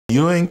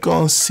You ain't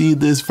gonna see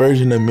this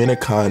version of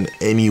Minikon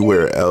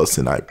anywhere else,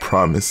 and I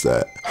promise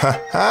that. Ha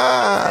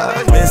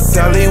ha! Miss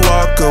Sally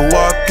Walker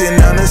walking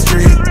down the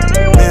street.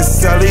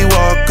 Miss Sally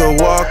Walker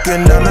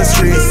walking down the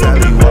street.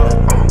 Sally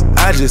walk.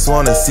 I just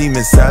wanna see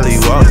Miss Sally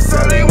walk.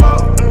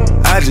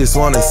 I just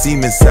wanna see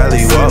Miss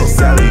Sally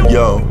walk.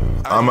 Yo,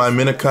 I'm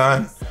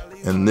iMinikon,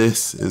 and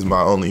this is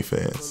my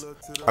OnlyFans.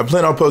 I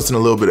plan on posting a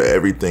little bit of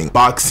everything.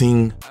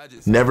 Boxing,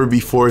 never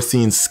before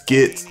seen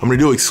skits. I'm gonna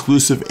do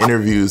exclusive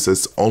interviews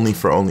that's only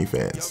for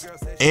OnlyFans.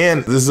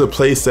 And this is a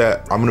place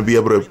that I'm gonna be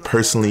able to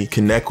personally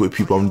connect with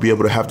people. I'm gonna be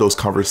able to have those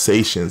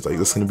conversations. Like,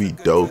 that's gonna be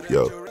dope,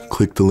 yo.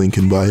 Click the link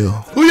in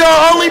bio. We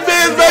are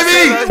OnlyFans,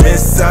 baby!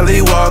 Miss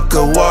Sally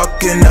Walker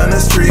walking down the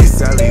street.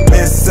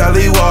 Miss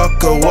Sally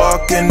Walker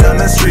walking down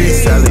the street.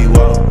 Sally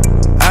walk.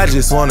 I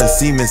just wanna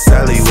see Miss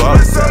Sally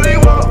walk.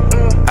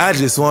 I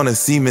just wanna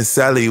see Miss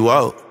Sally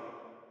walk.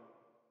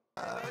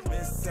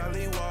 Miss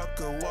Sally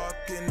Walker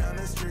walking down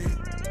the street.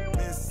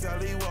 Miss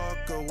Sally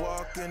Walker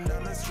walking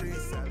down the street.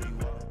 Sally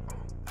walk.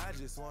 I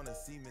just wanna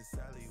see Miss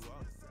Sally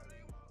walk.